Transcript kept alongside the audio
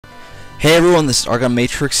Hey everyone, this is Argon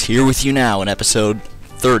Matrix here with you now in episode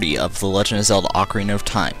 30 of The Legend of Zelda Ocarina of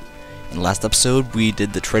Time. In the last episode, we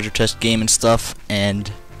did the treasure chest game and stuff,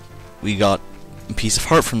 and we got a piece of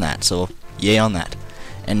heart from that, so yay on that.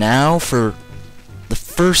 And now, for the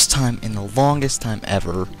first time in the longest time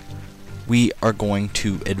ever, we are going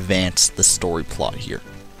to advance the story plot here.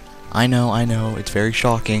 I know, it's very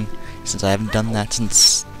shocking, since I haven't done that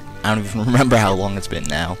since, I don't even remember how long it's been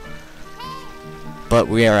now. But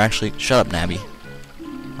we are actually... Shut up, Nabby.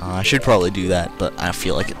 I should probably do that, but I don't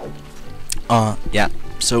feel like it. Yeah.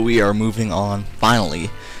 So we are moving on, finally,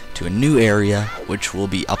 to a new area, which will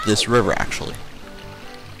be up this river, actually.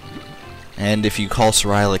 And if you call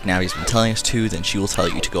Zora like Nabby's been telling us to, then she will tell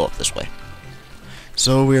you to go up this way.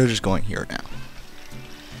 So we are just going here now.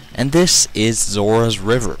 And this is Zora's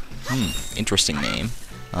River. Interesting name.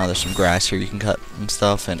 There's some grass here you can cut and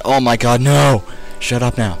stuff, and... Oh my god, no! Shut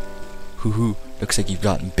up now. Hoo-hoo. Looks like you've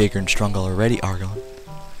gotten bigger and stronger already, Argon.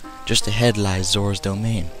 Just ahead lies Zora's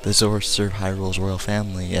domain. The Zoras serve Hyrule's royal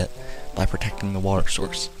family, yet by protecting the water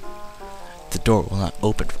source. The door will not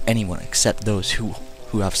open for anyone except those who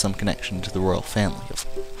have some connection to the royal family of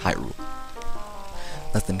Hyrule.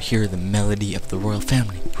 Let them hear the melody of the royal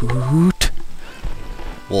family. Hoot!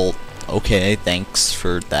 Well, okay, thanks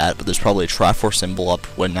for that, but there's probably a Triforce symbol up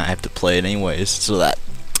when I have to play it anyways, so that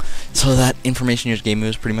information you just gave me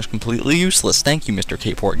was pretty much completely useless. Thank you, Mr.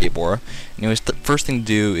 K-Port Gabora. Anyways, the first thing to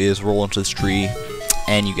do is roll into this tree,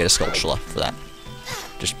 and you get a Skulltula for that.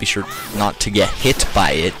 Just be sure not to get hit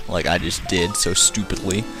by it, like I just did so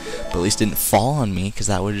stupidly. But at least didn't fall on me, because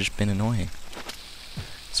that would have just been annoying.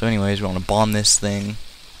 So anyways, we want to bomb this thing.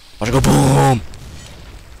 Watch it go boom!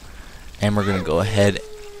 And we're going to go ahead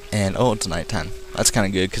and... Oh, it's nighttime. That's kind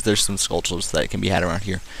of good, because there's some Skulltulas that can be had around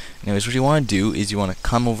here. Anyways, what you want to do is you want to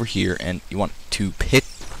come over here, and you want to pick...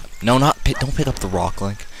 No, not pick... Don't pick up the rock,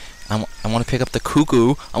 Link. I want to pick up the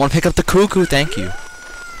cuckoo. I want to pick up the cuckoo, thank you.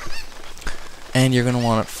 And you're going to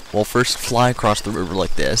want to, well, first fly across the river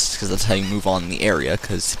like this, because that's how you move on in the area,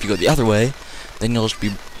 because if you go the other way, then you'll just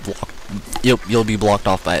be blocked... You'll be blocked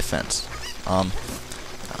off by a fence.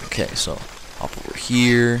 Okay, so, hop over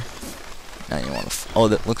here... Now you want to... Oh,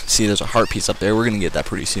 look, see, there's a heart piece up there. We're going to get that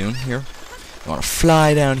pretty soon here. You want to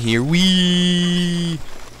fly down here. Whee!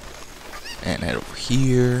 And head over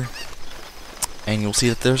here. And you'll see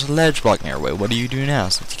that there's a ledge blocking our way. What do you do now,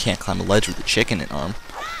 since you can't climb a ledge with a chicken in arm?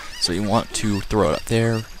 So you want to throw it up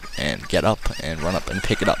there, and get up, and run up, and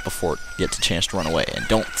pick it up before it gets a chance to run away. And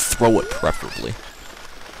don't throw it, preferably.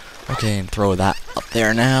 Okay, and throw that up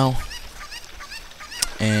there now.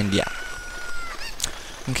 And, yeah.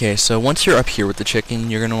 Okay, so once you're up here with the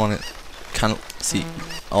chicken, you're going to want to kind of see...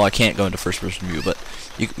 Oh, I can't go into first-person view, but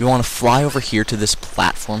you want to fly over here to this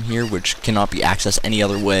platform here, which cannot be accessed any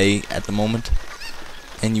other way at the moment.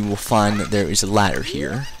 And you will find that there is a ladder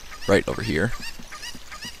here, right over here.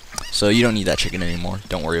 So you don't need that chicken anymore.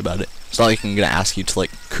 Don't worry about it. It's not like I'm going to ask you to,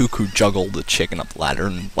 like, cuckoo juggle the chicken up the ladder,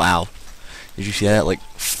 and wow. Did you see that? It, like,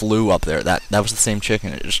 flew up there. That was the same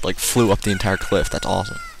chicken. It just, like, flew up the entire cliff. That's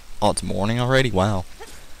awesome. Oh, it's morning already? Wow.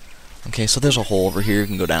 Okay, so there's a hole over here. You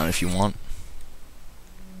can go down if you want.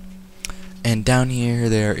 And down here,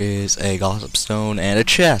 there is a gossip stone and a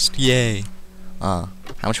chest. Yay! How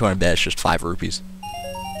much you want to bet? It's just 5 rupees.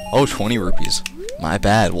 Oh, 20 rupees. My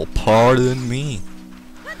bad. Well, pardon me.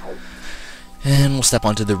 And we'll step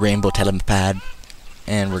onto the rainbow telepad.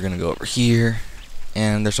 And we're going to go over here.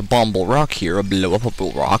 And there's a bombable rock here, a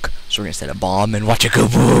blow-upable rock. So we're going to set a bomb and watch it go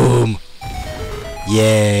boom!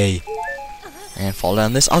 Yay! And fall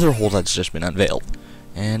down this other hole that's just been unveiled.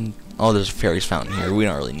 And, oh, there's a fairy's fountain here. We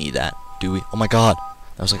don't really need that, do we? Oh my god.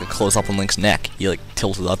 That was like a close-up on Link's neck. He, like,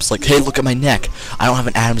 tilted up. It's like, hey, look at my neck. I don't have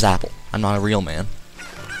an Adam's apple. I'm not a real man.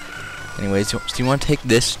 Anyways, so you want to take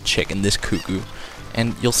this chicken, this cuckoo,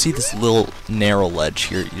 and you'll see this little narrow ledge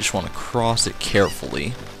here. You just want to cross it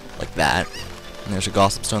carefully, like that. And there's a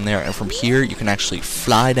gossip stone there. And from here, you can actually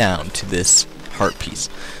fly down to this heart piece.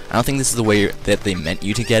 I don't think this is the way that they meant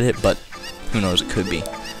you to get it, but... Who knows, it could be.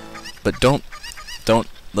 But don't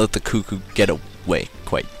let the cuckoo get away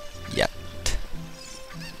quite yet.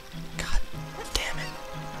 God damn it.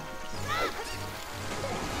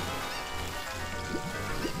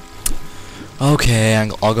 Okay,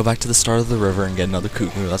 I'll go back to the start of the river and get another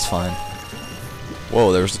cuckoo, that's fine.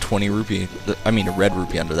 Whoa, there was a 20 rupee, I mean a red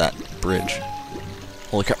rupee under that bridge.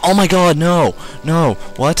 Holy crap. Oh my god, no! No!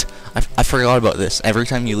 What? I forgot about this. Every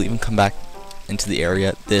time you leave and come back into the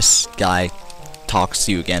area, this guy talks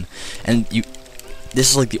to you again, and this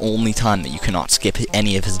is like the only time that you cannot skip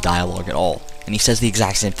any of his dialogue at all, and he says the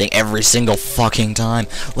exact same thing every single fucking time.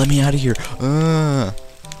 Let me out of here.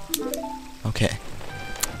 Okay.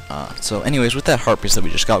 So anyways, with that heart piece that we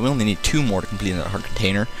just got, we only need 2 more to complete that heart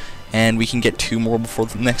container, and we can get 2 more before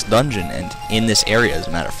the next dungeon, and in this area, as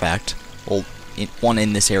a matter of fact. Well, one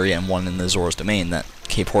in this area and one in the Zora's domain that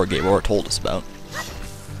Cape Horgabor told us about.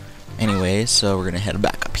 Anyways, so we're gonna head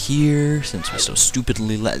back up here, since we so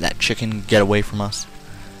stupidly let that chicken get away from us.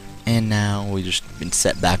 And now we just been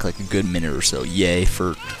set back like a good minute or so. Yay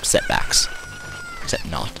for setbacks. Except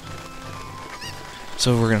not.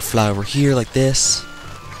 So we're gonna fly over here like this.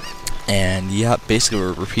 And yeah, basically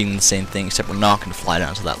we're repeating the same thing, except we're not gonna fly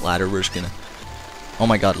down to that ladder. We're just gonna... Oh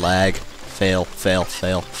my god, lag. Fail, fail,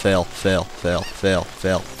 fail, fail, fail, fail, fail,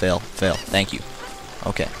 fail, fail, fail. Thank you.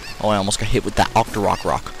 Okay. Oh, I almost got hit with that Octorock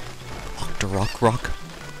rock. Octorock rock?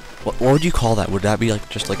 What would you call that? Would that be like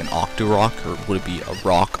just like an Octorock, or would it be a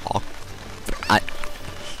rock? Oh,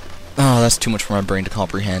 that's too much for my brain to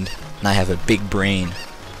comprehend. And I have a big brain.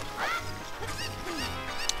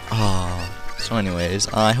 So anyways,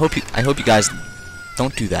 I hope you guys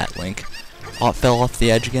don't do that, Link. Oh, it fell off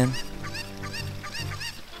the edge again.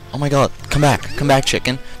 Oh my god, come back,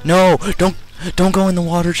 chicken. No, don't go in the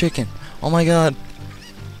water, chicken. Oh my god.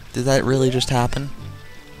 Did that really just happen?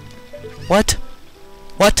 What?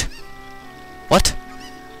 What? What?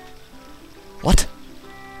 What?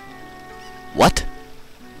 What?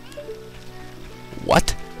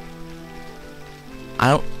 What?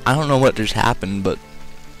 I don't know what just happened, but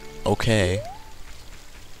okay.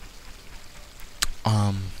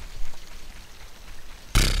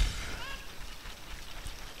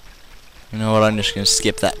 You know what, I'm just gonna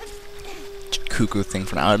skip that cuckoo thing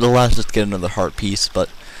for now. It allows us to get another heart piece, but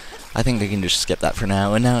I think I can just skip that for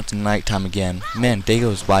now. And now it's nighttime again. Man, day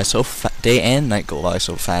and night go by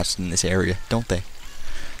so fast in this area, don't they?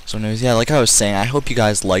 So anyways, yeah, like I was saying, I hope you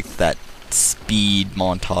guys liked that speed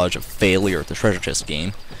montage of failure at the treasure chest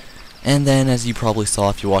game. And then, as you probably saw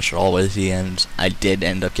if you watched it all the way to the end, I did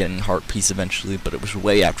end up getting a heart piece eventually, but it was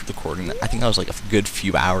way after the recording. I think that was like a good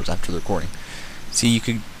few hours after the recording. See, you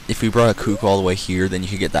could, if we brought a cuckoo all the way here, then you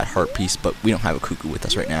could get that heart piece, but we don't have a cuckoo with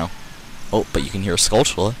us right now. Oh, but you can hear a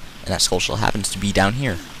Skulltula, and that Skulltula happens to be down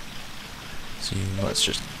here. So let's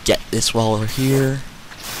just get this while we're here.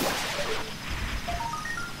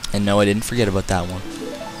 And no, I didn't forget about that one.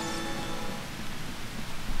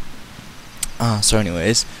 So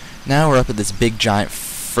anyways, now we're up at this big giant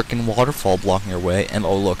frickin' waterfall blocking our way, and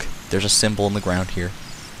oh look, there's a symbol in the ground here.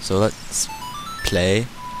 So let's play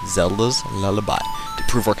Zelda's Lullaby to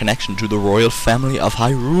prove our connection to the royal family of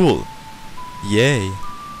Hyrule. Yay.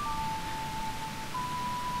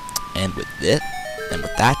 And with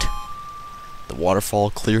that, the waterfall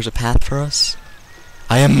clears a path for us.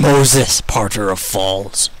 I am Moses, parter of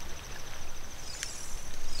falls.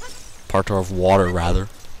 Parter of water, rather.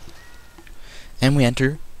 And we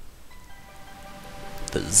enter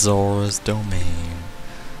the Zora's domain.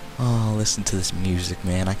 Oh, listen to this music,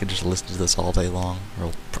 man. I could just listen to this all day long.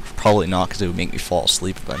 Or probably not, because it would make me fall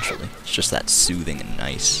asleep eventually. It's just that soothing and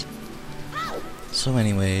nice. So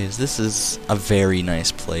anyways, this is a very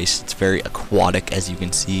nice place. It's very aquatic, as you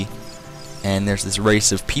can see. And there's this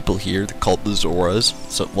race of people here called the Zoras.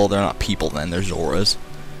 So, well, they're not people then, they're Zoras.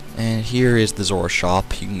 And here is the Zora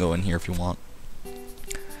shop. You can go in here if you want.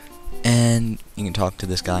 And you can talk to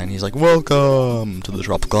this guy, and he's like, "Welcome to the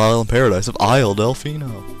tropical island paradise of Isle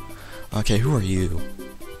Delfino." Okay, who are you?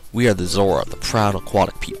 We are the Zora, the proud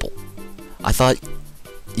aquatic people. I thought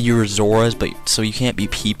you were Zoras, but so you can't be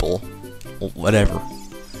people. Well, whatever.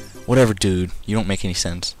 Whatever, dude. You don't make any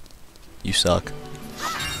sense. You suck.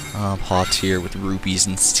 Pot's here with rupees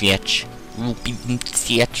and sketch. Rupees and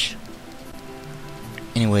sketch.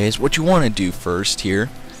 Anyways, what you want to do first here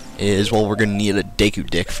is, well, we're going to need a Deku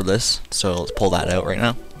Dick for this, so let's pull that out right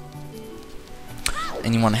now.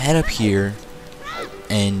 And you want to head up here,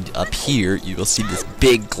 and up here you will see this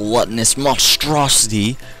big gluttonous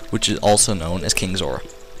monstrosity, which is also known as King Zora.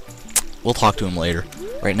 We'll talk to him later.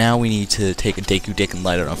 Right now we need to take a Deku Dick and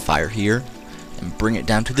light it on fire here, and bring it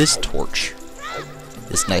down to this torch.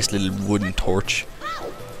 This nice little wooden torch.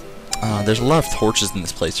 There's a lot of torches in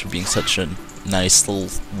this place for being such a nice little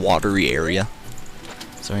watery area.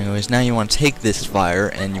 So anyways, now you want to take this fire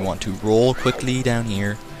and you want to roll quickly down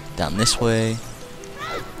here, down this way.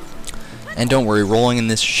 And don't worry, rolling in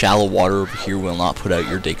this shallow water over here will not put out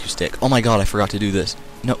your Deku Stick. Oh my god, I forgot to do this.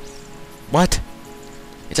 No. What?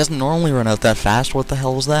 It doesn't normally run out that fast. What the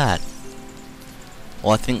hell was that?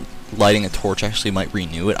 Well, I think lighting a torch actually might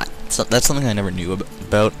renew it. That's something I never knew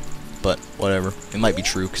about, but whatever. It might be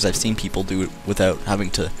true, because I've seen people do it without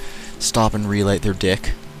having to stop and relight their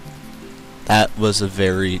dick. That was a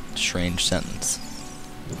very strange sentence.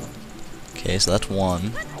 Okay, so that's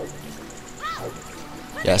one.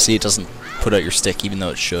 Yeah, see, it doesn't put out your stick, even though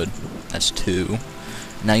it should. That's 2.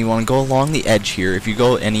 Now you want to go along the edge here. If you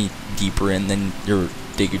go any deeper in, then your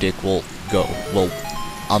digger dick will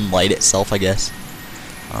unlight itself, I guess.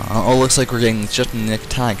 Oh, looks like we're getting just in the nick of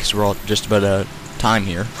time, because we're all just about out of time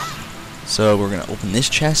here. So we're going to open this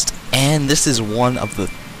chest, and this is one of the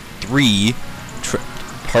 3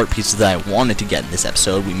 heart pieces that I wanted to get in this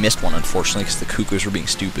episode. We missed one, unfortunately, because the cuccos were being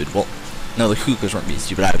stupid. Well, no, the cuccos weren't being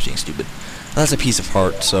stupid, I was being stupid. That's a piece of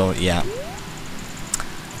heart, so yeah.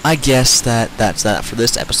 I guess that's that for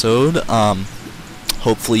this episode.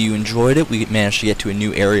 Hopefully you enjoyed it. We managed to get to a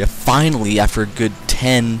new area finally after a good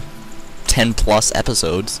 10 plus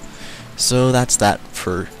episodes. So that's that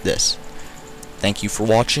for this. Thank you for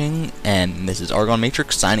watching, and this is Argon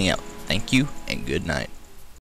Matrix signing out. Thank you, and good night.